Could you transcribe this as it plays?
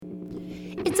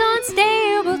It's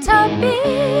Unstable Topics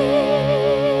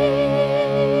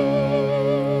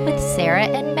with Sarah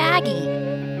and Maggie.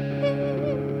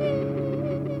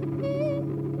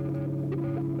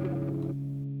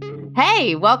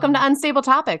 Hey, welcome to Unstable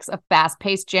Topics, a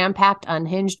fast-paced, jam-packed,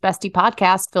 unhinged bestie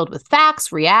podcast filled with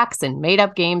facts, reacts, and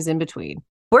made-up games in between.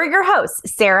 We're your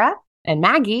hosts, Sarah and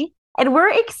Maggie. And we're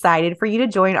excited for you to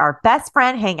join our best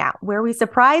friend hangout, where we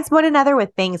surprise one another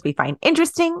with things we find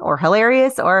interesting or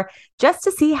hilarious, or just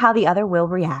to see how the other will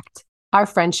react. Our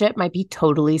friendship might be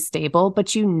totally stable,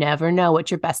 but you never know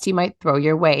what your bestie might throw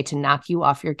your way to knock you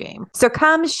off your game. So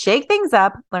come shake things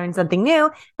up, learn something new,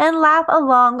 and laugh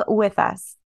along with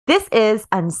us. This is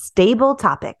Unstable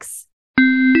Topics.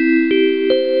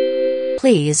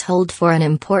 Please hold for an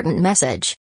important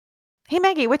message. Hey,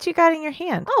 Maggie, what you got in your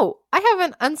hand? Oh, I have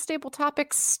an Unstable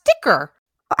Topics sticker.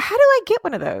 How do I get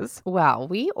one of those? Well,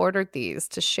 we ordered these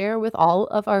to share with all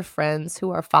of our friends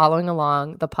who are following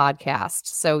along the podcast.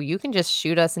 So you can just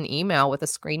shoot us an email with a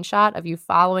screenshot of you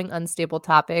following Unstable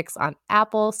Topics on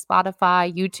Apple,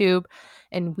 Spotify, YouTube,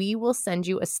 and we will send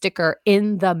you a sticker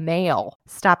in the mail.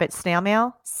 Stop it, snail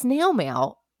mail? Snail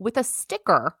mail with a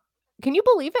sticker. Can you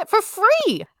believe it? For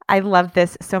free. I love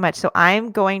this so much. So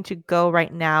I'm going to go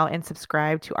right now and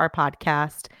subscribe to our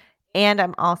podcast. And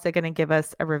I'm also going to give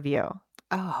us a review.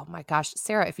 Oh my gosh.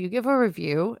 Sarah, if you give a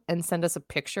review and send us a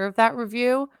picture of that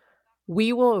review,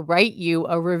 we will write you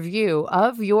a review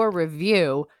of your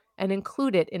review and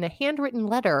include it in a handwritten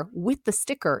letter with the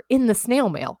sticker in the snail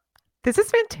mail. This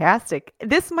is fantastic.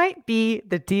 This might be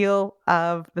the deal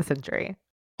of the century.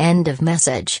 End of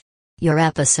message. Your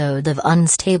episode of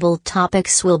Unstable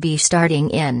Topics will be starting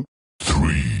in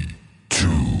 3, 2,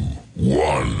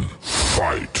 1,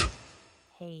 fight.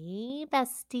 Hey,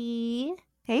 bestie.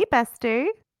 Hey, bestie.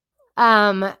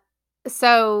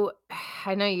 So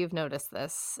I know you've noticed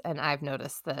this, and I've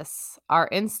noticed this. Our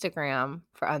Instagram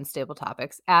for Unstable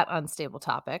Topics, at Unstable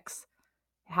Topics,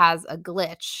 has a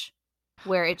glitch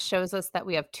where it shows us that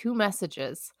we have 2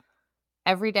 messages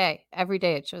every day. Every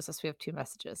day it shows us we have 2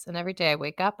 messages. And every day I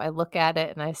wake up, I look at it,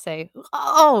 and I say,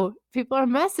 oh, people are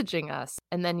messaging us.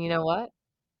 And then you know what?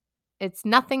 It's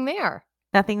nothing there.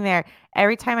 Nothing there.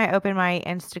 Every time I open my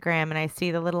Instagram and I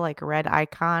see the little red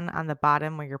icon on the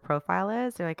bottom where your profile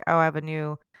is, they're like, oh, I have a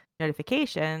new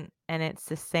notification. And it's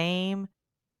the same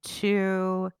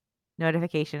 2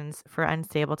 notifications for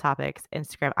Unstable Topics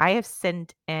Instagram. I have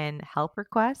sent in help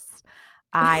requests.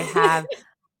 I have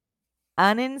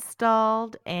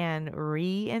uninstalled and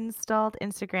reinstalled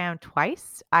Instagram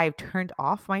twice. I've turned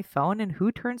off my phone, and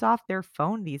who turns off their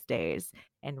phone these days,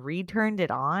 and returned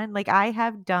it on? I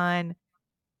have done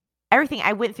everything.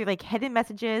 I went through hidden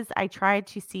messages. I tried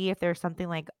to see if there's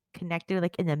something connected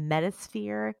in the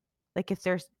metasphere, if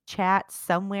there's chat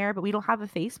somewhere, but we don't have a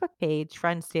Facebook page for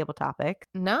Unstable Topics.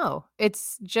 No,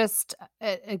 it's just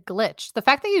a glitch. The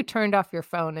fact that you turned off your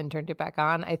phone and turned it back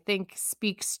on, I think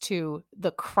speaks to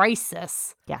the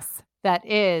crisis. Yes. That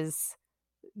is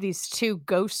these 2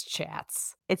 ghost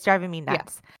chats. It's driving me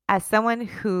nuts. Yeah. As someone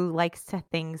who likes to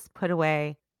things put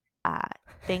away,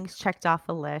 things checked off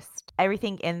a list,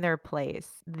 everything in their place.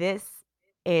 This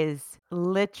is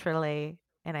literally,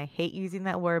 and I hate using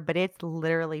that word, but it's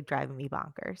literally driving me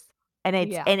bonkers. And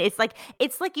it's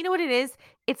it's you know what it is?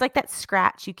 It's like that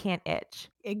scratch you can't itch.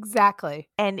 Exactly.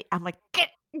 And I'm like, get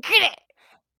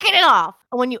it off.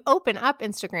 When you open up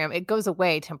Instagram, it goes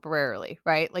away temporarily,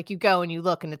 right? You go and you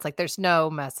look and it's there's no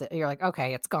message. You're like,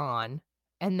 okay, it's gone.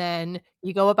 And then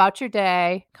you go about your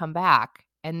day, come back,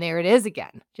 and there it is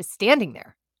again, just standing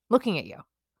there looking at you.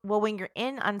 Well, when you're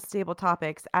in Unstable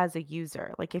Topics as a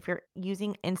user, if you're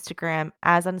using Instagram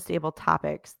as Unstable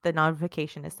Topics, the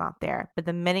notification is not there. But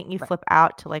the minute you flip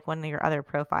out to one of your other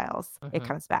profiles, it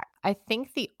comes back. I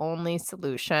think the only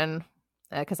solution,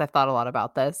 because I've thought a lot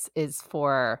about this, is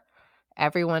for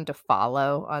everyone to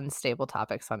follow Unstable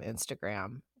Topics on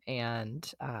Instagram and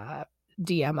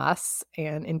DM us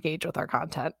and engage with our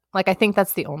content. I think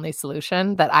that's the only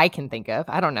solution that I can think of.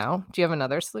 I don't know. Do you have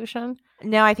another solution?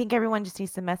 No, I think everyone just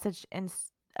needs to message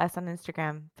us on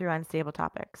Instagram through Unstable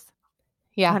Topics.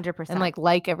 Yeah. 100%. And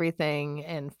like everything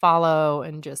and follow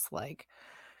and just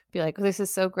be like, this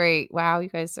is so great. Wow, you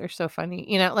guys are so funny.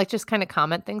 Just kind of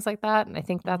comment things like that. And I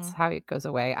think that's how it goes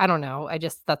away. I don't know.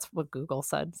 That's what Google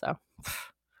said. So,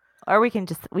 or we can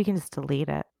just delete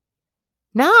it.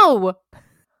 No.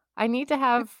 I need to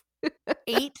have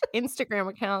 8 Instagram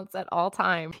accounts at all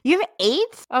times. You have 8?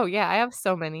 Oh, yeah. I have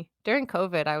so many. During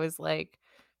COVID, I was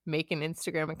making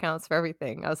Instagram accounts for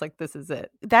everything. I was like, this is it.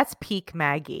 That's peak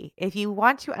Maggie. If you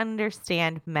want to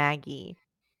understand Maggie,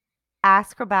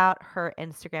 ask about her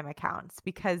Instagram accounts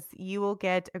because you will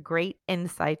get a great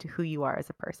insight to who you are as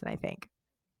a person, I think.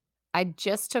 I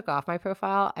just took off my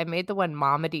profile. I made the one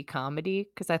Momedy Comedy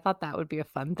because I thought that would be a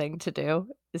fun thing to do.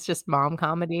 It's just mom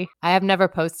comedy. I have never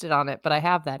posted on it, but I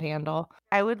have that handle.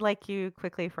 I would like you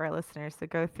quickly for our listeners to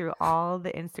go through all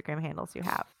the Instagram handles you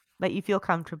have that you feel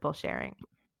comfortable sharing.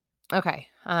 Okay.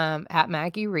 At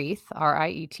Maggie Reith,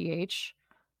 Rieth,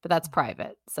 but that's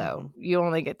private. So you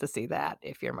only get to see that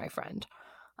if you're my friend.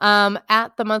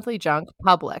 At the Monthly Junk,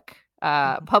 public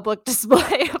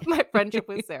display of my friendship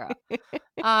with Sarah.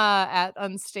 At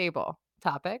Unstable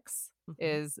Topics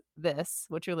is this,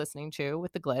 what you're listening to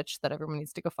with the glitch that everyone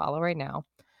needs to go follow right now.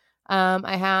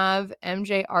 I have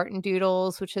MJ Art and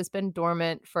Doodles, which has been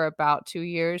dormant for about 2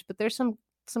 years, but there's some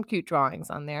cute drawings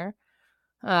on there.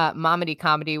 Momedy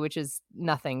Comedy, which is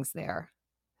nothing's there.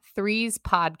 Three's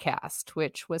Podcast,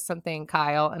 which was something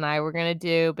Kyle and I were going to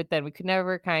do, but then we could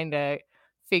never kind of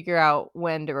figure out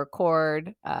when to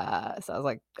record. So I was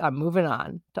like, I'm moving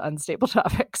on to Unstable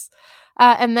Topics.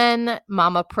 And then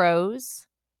Mama Prose,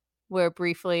 where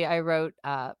briefly I wrote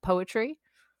poetry.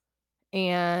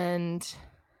 And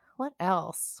what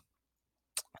else?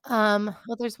 Well,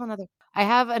 there's one other. I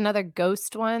have another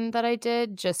ghost one that I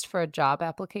did just for a job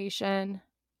application.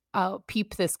 I'll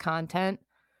peep this content,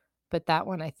 but that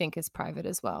one I think is private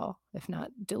as well, if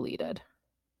not deleted.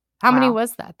 How many Wow.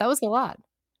 was that? That was a lot.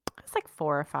 It's like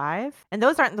 4 or 5. And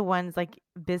those aren't the ones like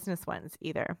business ones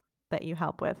either that you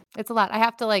help with. It's a lot. I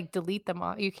have to like delete them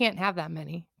all. You can't have that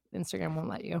many. Instagram won't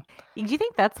let you. Do you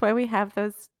think that's why we have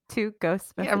those 2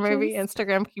 ghost messages? Yeah, maybe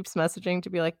Instagram keeps messaging to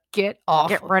be like, get off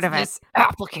Get rid of this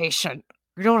application.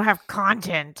 We don't have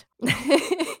content.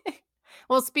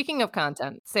 Well, speaking of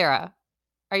content, Sarah,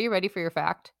 are you ready for your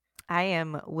fact? I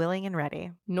am willing and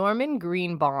ready. Norman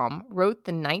Greenbaum wrote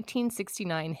the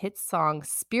 1969 hit song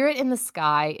Spirit in the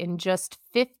Sky in just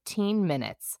 15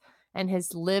 minutes and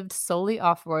has lived solely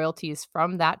off royalties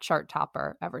from that chart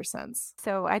topper ever since.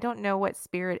 So I don't know what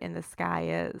Spirit in the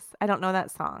Sky is. I don't know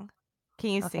that song.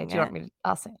 Can you Okay, sing do you it? want me to?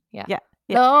 I'll sing. Yeah. Yeah.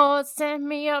 Lord, send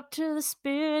me up to the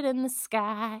spirit in the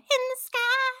sky. In the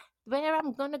sky, where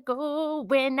I'm gonna go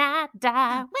when I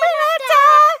die. When I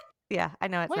die. Yeah, I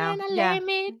know it When now. I Yeah. lay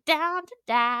me down to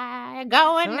die.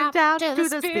 Going up down to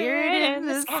the spirit in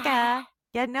the sky.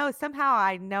 Yeah, no, somehow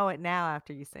I know it now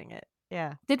after you sing it.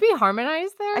 Yeah. Did we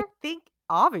harmonize there? I think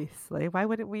obviously. Why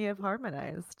wouldn't we have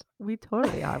harmonized? We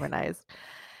totally harmonized.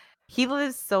 He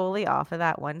lives solely off of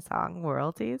that one song,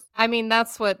 royalties. I mean,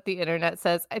 that's what the internet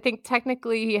says. I think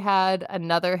technically he had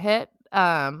another hit.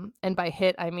 And by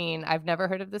hit, I mean, I've never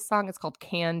heard of this song. It's called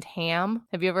Canned Ham.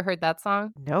 Have you ever heard that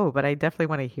song? No, but I definitely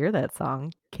want to hear that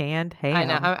song. Canned Ham. I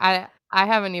know. I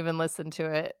haven't even listened to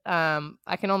it.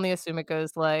 I can only assume it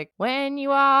goes like, when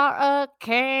you are a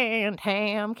canned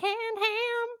ham,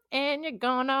 and you're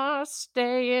gonna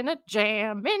stay in a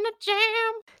jam. Do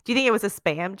you think it was a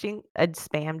spam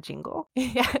jingle?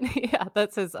 Yeah,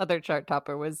 that's his other chart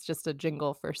topper, was just a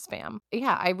jingle for spam.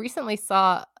 Yeah, I recently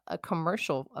saw a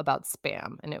commercial about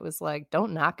spam, and it was like,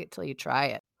 don't knock it till you try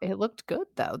it. It looked good,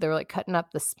 though. They were like cutting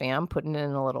up the spam, putting it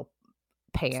in a little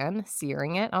pan,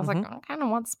 searing it. I was like, I kind of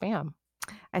want spam.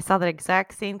 I saw that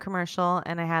exact same commercial,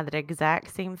 and I had that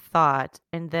exact same thought.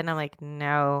 And then I'm like,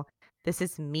 no, this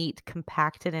is meat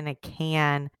compacted in a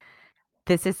can.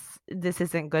 This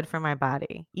isn't good for my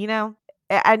body, you know?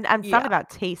 And I'm Yeah. thought about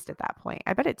taste at that point.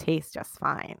 I bet it tastes just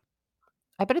fine.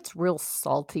 I bet it's real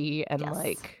salty, and Yes.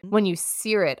 like when you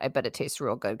sear it, I bet it tastes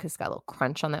real good because it's got a little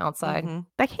crunch on the outside.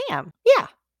 Like ham. Yeah,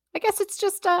 I guess it's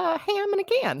just ham in a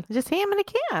can. Just ham in a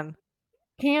can.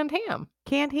 Canned ham.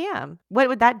 Canned ham. What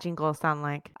would that jingle sound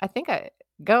like? I think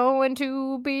going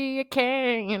to be a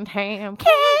canned ham.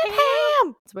 Canned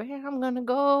ham. That's where I'm gonna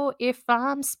go if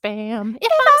I'm spam.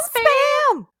 If I'm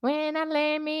spam. When I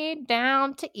lay me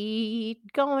down to eat,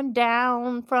 going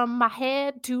down from my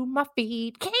head to my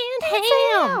feet. Canned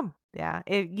ham. Yeah,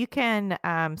 you can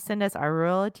send us our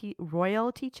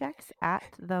royalty checks at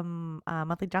the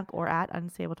Monthly Junk or at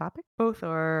Unstable Topic. Both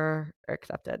are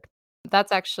accepted.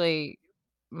 That's actually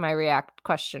my react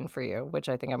question for you, which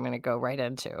I think I'm going to go right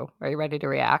into. Are you ready to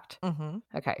react? Mm-hmm.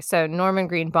 Okay, so Norman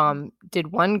Greenbaum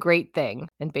did one great thing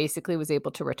and basically was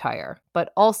able to retire,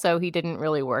 but also he didn't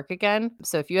really work again.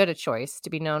 So if you had a choice to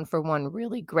be known for one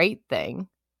really great thing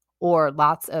or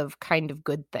lots of kind of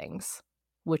good things,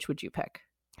 which would you pick?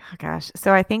 Oh, gosh.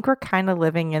 So I think we're kind of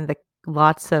living in the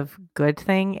lots of good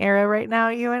thing era right now,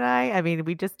 you and I. I mean,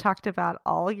 we just talked about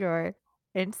all your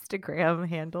Instagram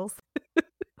handles.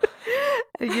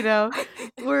 You know,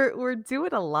 we're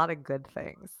doing a lot of good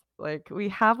things. Like we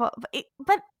have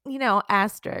but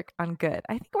asterisk on good.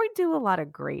 I think we do a lot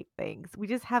of great things. We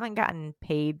just haven't gotten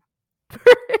paid for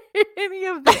any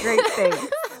of the great things,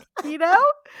 you know?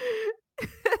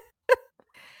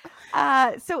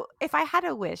 So if I had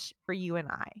a wish for you and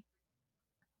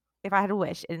if I had a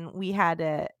wish and we had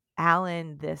to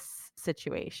Allen this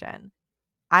situation,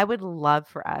 I would love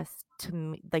for us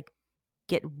to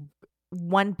get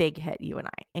one big hit, you and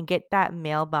I, and get that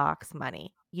mailbox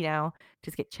money,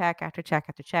 just get check after check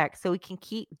after check so we can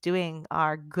keep doing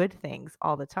our good things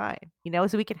all the time,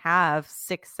 so we can have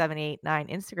 6, 7, 8, 9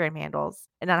 Instagram handles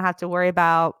and not have to worry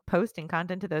about posting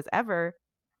content to those ever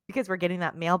because we're getting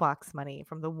that mailbox money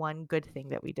from the one good thing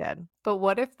that we did. But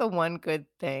what if the one good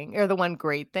thing or the one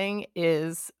great thing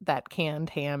is that canned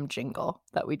ham jingle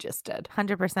that we just did?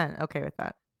 100% okay with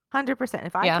that.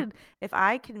 100%. Yeah. If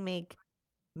I could make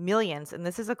millions, and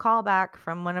this is a callback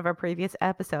from one of our previous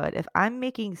episode, if I'm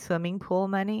making swimming pool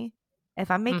money,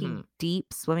 if I'm making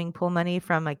deep swimming pool money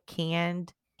from a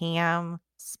canned ham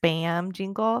spam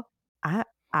jingle, I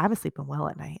was sleeping well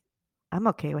at night. I'm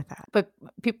okay with that. But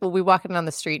we walking down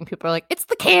the street and people are like, it's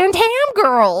the canned ham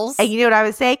girls. And you know what I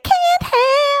would say? Canned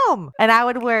ham. And I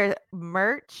would wear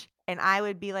merch and I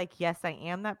would be like, yes, I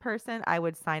am that person. I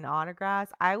would sign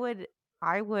autographs. I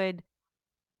would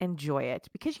enjoy it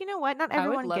because you know what? Not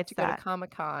everyone I would love gets to go that. to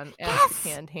Comic-Con as Yes! the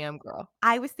canned ham girl.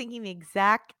 I was thinking the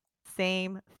exact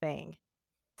same thing.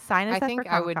 Sign us I up for think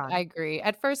Comic-Con. I agree.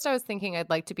 At first I was thinking I'd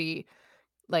like to be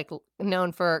like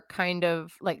known for kind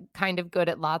of good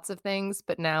at lots of things,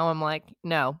 but now I'm like,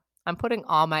 no, I'm putting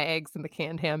all my eggs in the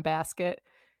canned ham basket.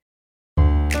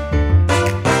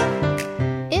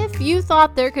 If you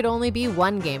thought there could only be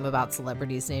one game about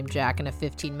celebrities named Jack in a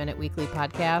 15-minute weekly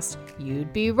podcast,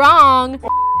 you'd be wrong.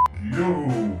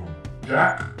 You,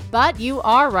 Jack. But you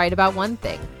are right about one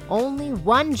thing. Only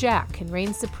one Jack can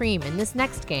reign supreme in this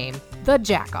next game, the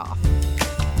Jack-Off.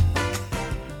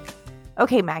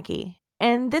 Okay, Maggie.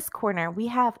 In this corner, we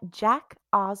have Jack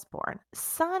Osbourne,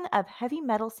 son of heavy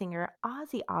metal singer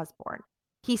Ozzy Osbourne.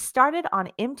 He started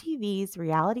on MTV's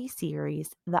reality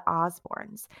series, The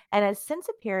Osbournes, and has since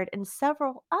appeared in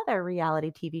several other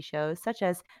reality TV shows such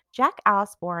as Jack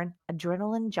Osbourne,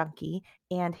 Adrenaline Junkie,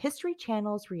 and History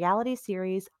Channel's reality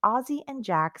series Ozzy and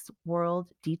Jack's World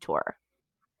Detour.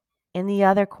 In the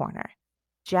other corner,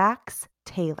 Jax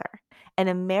Taylor, an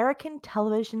American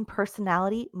television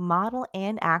personality, model,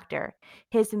 and actor.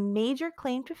 His major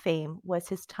claim to fame was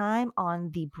his time on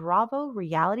the Bravo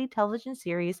reality television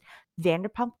series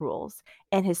Vanderpump Rules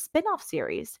and his spin-off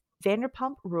series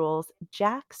Vanderpump Rules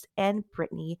Jax and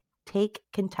Brittany Take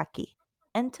Kentucky,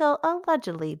 until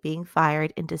allegedly being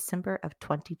fired in December of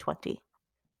 2020.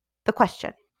 The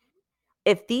question: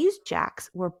 if these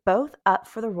Jacks were both up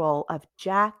for the role of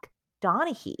Jack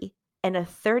Donaghy in a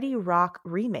 30 Rock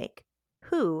remake,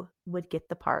 who would get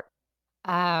the part?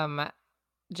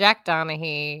 Jack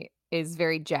Donaghy is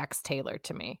very Jax Taylor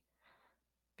to me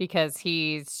because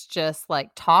he's just like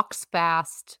talks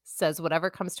fast, says whatever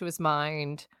comes to his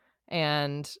mind,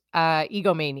 and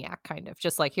egomaniac kind of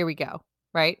just like, here we go,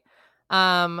 right?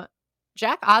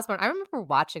 Jack Osbourne, I remember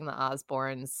watching the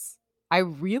Osbournes. I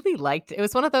really liked it. It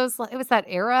was one of those, it was that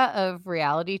era of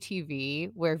reality TV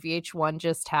where VH1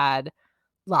 just had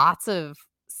lots of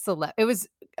it was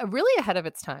really ahead of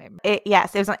its time.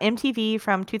 Yes, it was on MTV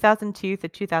from 2002 to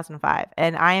 2005,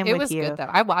 and I am It with was you. good though.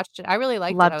 I watched it. I really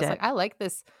liked it. I was like, I like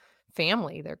this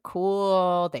family. They're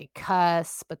cool. They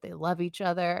cuss, but they love each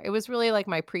other. It was really like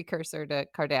my precursor to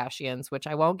Kardashians, which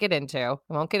I won't get into.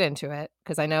 I won't get into it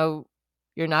because I know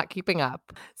you're not keeping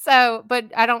up. So, but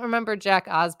I don't remember Jack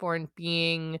Osbourne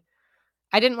being.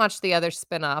 I didn't watch the other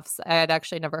spinoffs. I had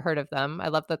actually never heard of them. I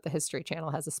love that the History Channel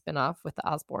has a spinoff with the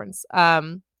Osbournes.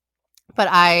 But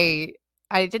I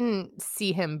didn't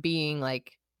see him being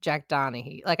like Jack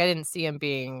Donaghy. Like I didn't see him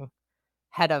being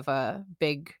head of a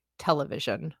big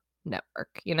television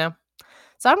network,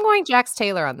 So I'm going Jax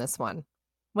Taylor on this one.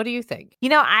 What do you think?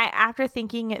 After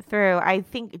thinking it through, I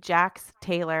think Jax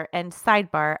Taylor, and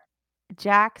sidebar,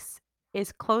 Jax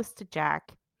is close to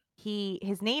Jack.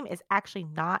 His name is actually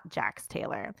not Jax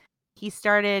Taylor. He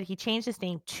changed his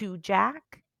name to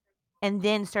Jack and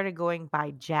then started going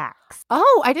by Jax.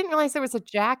 Oh, I didn't realize there was a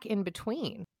Jack in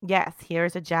between. Yes,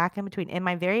 here's a Jack in between. In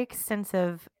my very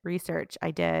extensive research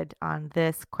I did on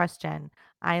this question,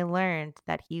 I learned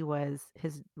that he was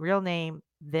his real name,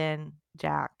 then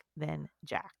Jack, then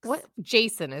Jax. What?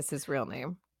 Jason is his real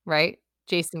name, right?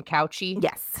 Jason Couchy?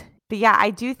 Yes. But yeah,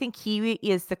 I do think he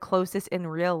is the closest in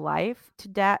real life to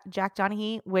Jack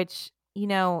Donaghy, which,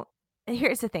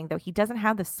 here's the thing, though. He doesn't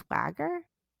have the swagger,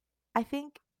 I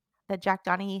think, that Jack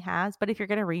Donaghy has. But if you're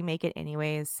going to remake it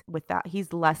anyways with that,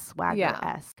 he's less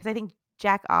swagger-esque. Because I think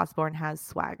Jack Osborne has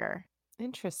swagger,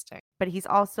 Interesting. but he's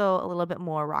also a little bit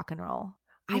more rock and roll.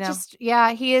 You know?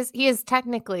 He is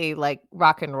technically like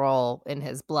rock and roll in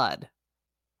his blood,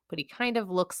 but he kind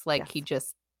of looks like he Yes.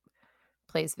 just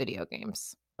plays video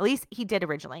games. At least he did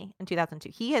originally in 2002.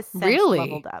 He has since Really?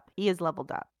 leveled up. He is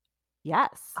leveled up.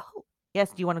 Yes. Oh, Yes.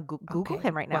 Do you want to Google okay.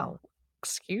 him right now? Well,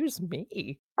 excuse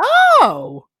me.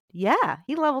 Oh, Yeah,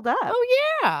 he leveled up.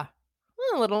 yeah.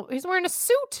 He's wearing a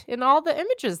suit in all the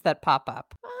images that pop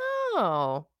up.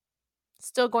 Oh,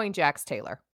 still going Jax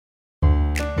Taylor.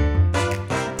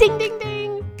 Ding, ding,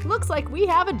 ding. Looks like we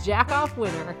have a Jack Off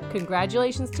winner.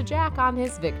 Congratulations to Jack on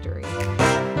his victory.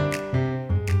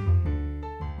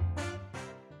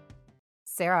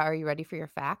 Sarah, are you ready for your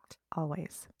fact?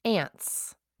 Always.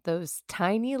 Ants, those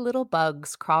tiny little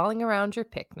bugs crawling around your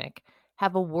picnic,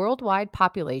 have a worldwide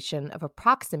population of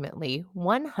approximately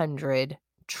 100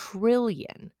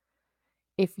 trillion.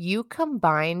 If you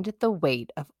combined the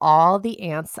weight of all the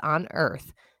ants on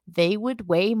Earth, they would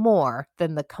weigh more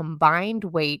than the combined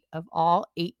weight of all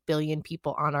 8 billion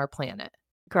people on our planet.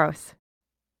 Gross.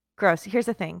 Gross. Here's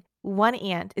the thing. One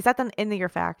ant, is that the end of your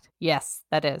fact? Yes,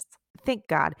 that is. Thank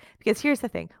God. Because here's the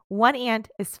thing. One ant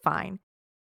is fine.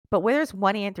 But where there's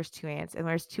one ant, there's two ants. And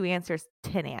where there's two ants, there's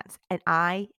 10 ants. And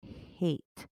I hate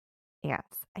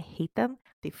ants. I hate them.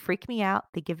 They freak me out.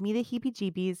 They give me the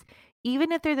heebie-jeebies.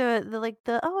 Even if they're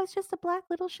it's just a black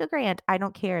little sugar ant. I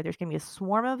don't care. There's going to be a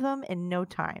swarm of them in no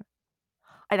time.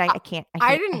 And I can't.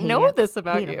 I hate didn't know ants. this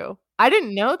about Hate 'em. you. I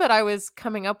didn't know that I was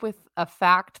coming up with a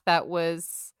fact that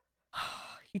was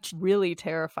really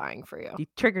terrifying for you. You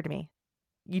triggered me.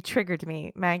 You triggered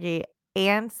me, Maggie.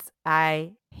 Ants,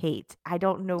 I hate. I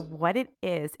don't know what it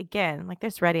is. Again, like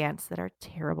there's red ants that are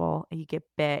terrible and you get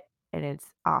bit and it's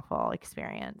awful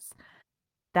experience.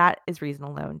 That is reason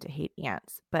alone to hate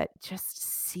ants. But just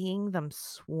seeing them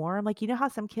swarm, like you know how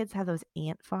some kids have those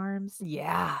ant farms?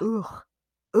 Yeah. Ugh.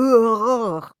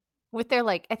 Ugh. With their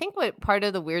I think what part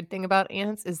of the weird thing about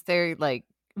ants is they're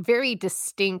very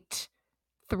distinct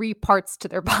 3 parts to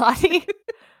their body.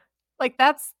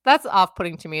 That's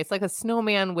off-putting to me. It's like a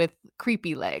snowman with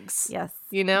creepy legs. Yes.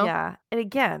 You know? Yeah. And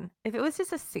again, if it was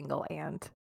just a single ant,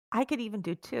 I could even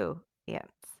do 2 ants.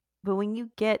 But when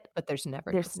you get But there's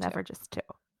never there's just never 2. just 2.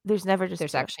 There's never just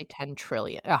There's 2. actually 10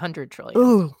 trillion, 100 trillion.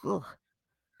 Ugh, ugh.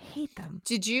 Hate them.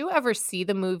 Did you ever see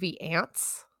the movie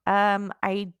Ants?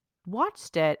 I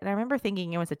watched it and I remember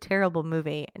thinking it was a terrible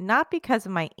movie, not because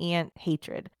of my ant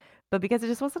hatred, but because it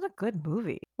just wasn't a good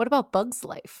movie. What about Bug's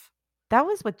Life? That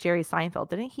was with Jerry Seinfeld.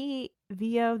 Didn't he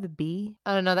VO the bee?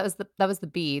 Oh no, that was the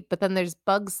bee. But then there's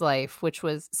Bug's Life, which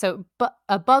was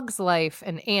A Bug's Life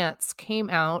and Ants came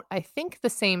out, I think, the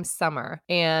same summer,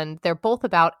 and they're both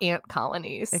about ant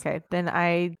colonies. Okay,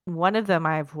 then one of them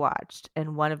I've watched,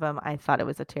 and one of them I thought it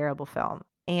was a terrible film,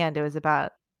 and it was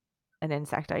about an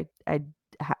insect I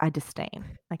disdain.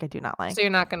 Like I do not like. So you're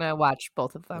not gonna watch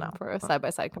both of them No. for a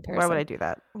side-by-side comparison. Why would I do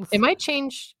that? It might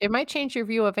change your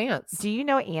view of ants. Do you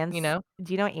know ants? You know?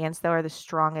 Do you know ants though are the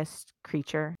strongest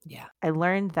creature? Yeah. I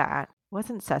learned that. It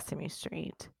wasn't Sesame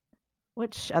Street.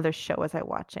 Which other show was I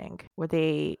watching? Was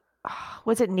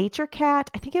it Nature Cat?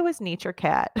 I think it was Nature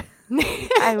Cat.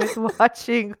 I was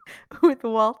watching with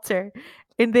Walter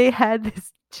and they had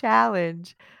this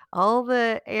challenge. All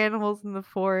the animals in the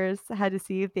forest had to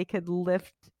see if they could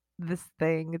lift this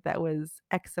thing that was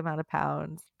X amount of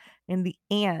pounds. And the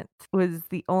ant was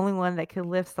the only one that could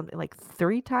lift something like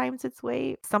 3 times its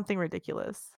weight. Something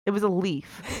ridiculous. It was a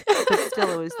leaf, but still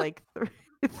it was like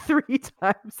 3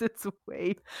 times its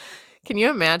weight. Can you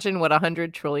imagine what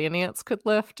 100 trillion ants could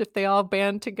lift if they all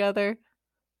band together?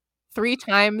 3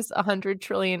 times 100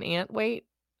 trillion ant weight?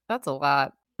 That's a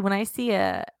lot. When I see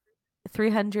a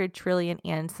 300 trillion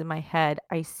ants in my head,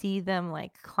 I see them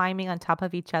like climbing on top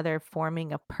of each other,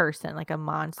 forming a person, like a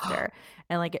monster.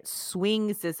 And like it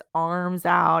swings its arms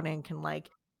out and can like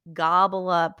gobble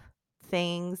up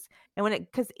things. And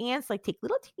because ants like take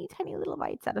little teeny tiny little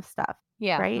bites out of stuff.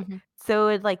 Yeah. Right. Mhm. So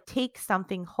it like takes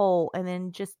something whole and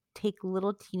then just take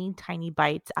little teeny tiny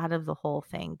bites out of the whole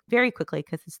thing very quickly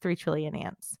because it's 3 trillion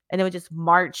ants. And it would just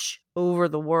march over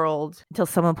the world until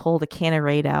someone pulled a can of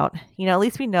Raid out. You know, at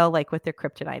least we know like what their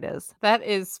kryptonite is. That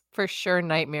is for sure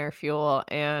nightmare fuel.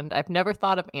 And I've never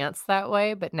thought of ants that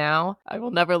way, but now I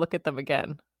will never look at them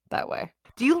again that way.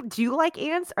 Do you like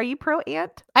ants? Are you pro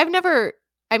ant? I've never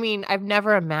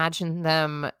imagined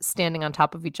them standing on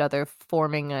top of each other,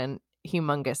 forming a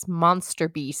humongous monster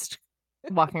beast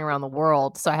walking around the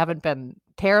world. So I haven't been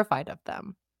terrified of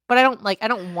them. But I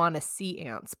don't want to see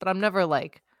ants, but I'm never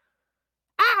like,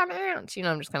 an ant. You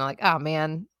know, I'm just kind of like, oh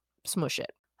man, smush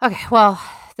it. Okay, well,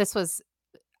 this was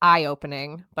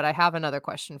eye-opening, but I have another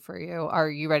question for you. Are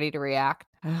you ready to react?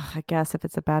 I guess if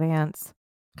it's about ants.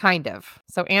 Kind of.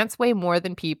 So ants weigh more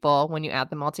than people when you add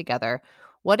them all together.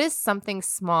 What is something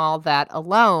small that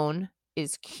alone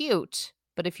is cute,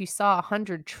 but if you saw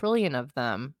 100 trillion of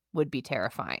them would be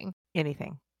terrifying?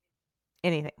 Anything.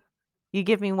 You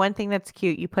give me one thing that's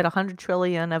cute, you put 100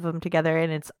 trillion of them together,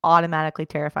 and it's automatically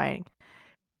terrifying.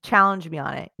 Challenge me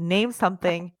on it. Name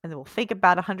something, and then we'll think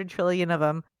about 100 trillion of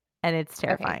them, and it's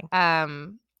terrifying.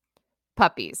 Okay.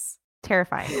 Puppies.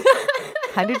 Terrifying.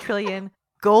 100 trillion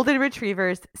golden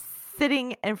retrievers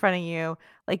sitting in front of you,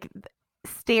 like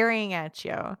staring at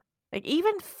you. Like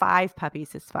even 5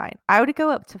 puppies is fine. I would go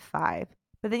up to 5,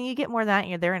 but then you get more than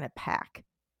that, they're in a pack.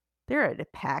 They're in a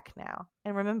pack now.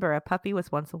 And remember, a puppy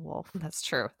was once a wolf. That's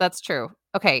true.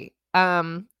 Okay.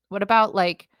 What about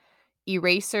like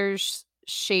erasers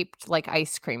shaped like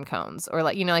ice cream cones, or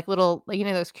like like little, like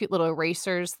those cute little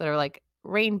erasers that are like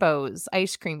rainbows,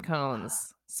 ice cream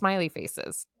cones, smiley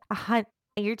faces?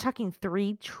 You're talking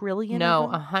 3 trillion No,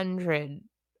 of them?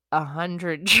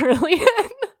 100 trillion.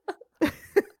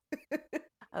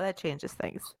 Oh, that changes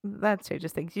things.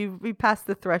 We passed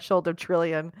the threshold of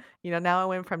trillion. Now it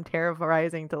went from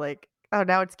terrorizing to like, oh,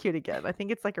 now it's cute again. I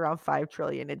think it's like around 5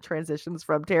 trillion. It transitions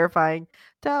from terrifying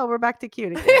to, we're back to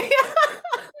cute again.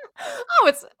 Oh,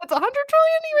 it's 100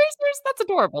 trillion erasers? That's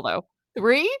adorable though.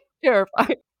 3?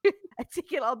 Terrifying. I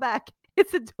take it all back.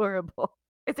 It's adorable.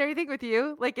 Is there anything with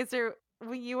you? Like,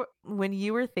 when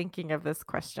you were thinking of this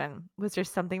question, was there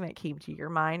something that came to your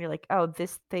mind? You're like, oh,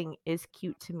 this thing is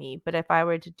cute to me, but if I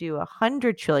were to do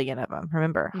 100 trillion of them,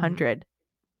 remember, 100,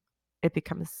 it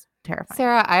becomes terrifying.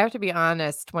 Sarah, I have to be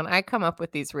honest. When I come up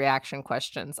with these reaction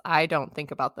questions, I don't think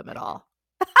about them at all.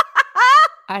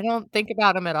 I don't think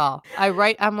about them at all.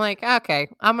 I'm like, okay,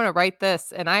 I'm going to write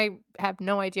this, and I have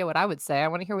no idea what I would say. I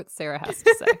want to hear what Sarah has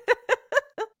to say.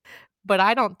 But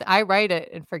I write it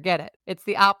and forget it. It's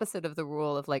the opposite of the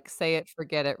rule of like, say it,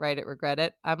 forget it, write it, regret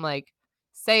it. I'm like,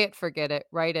 say it, forget it,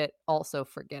 write it, also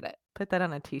forget it. Put that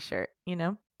on a t-shirt,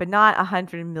 but not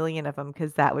 100 million of them,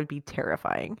 because that would be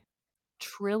terrifying.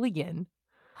 Trillion.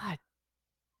 God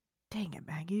dang it,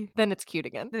 Maggie. Then it's cute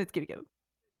again.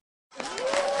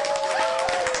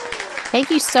 Thank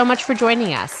you so much for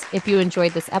joining us. If you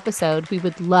enjoyed this episode, we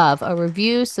would love a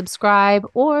review, subscribe,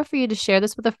 or for you to share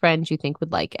this with a friend you think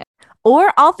would like it.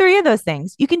 Or all 3 of those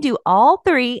things. You can do all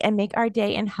 3 and make our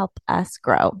day and help us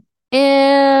grow.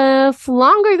 If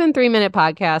longer than 3-minute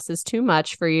podcast is too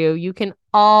much for you, you can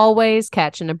always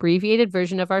catch an abbreviated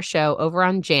version of our show over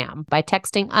on Jam by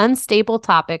texting Unstable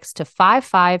Topics to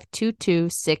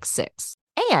 552266.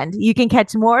 And you can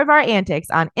catch more of our antics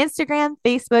on Instagram,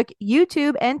 Facebook,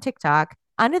 YouTube, and TikTok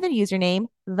under the username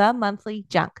The Monthly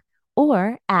Junk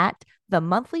or at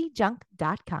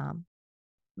themonthlyjunk.com.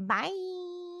 Bye.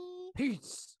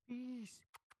 Peace.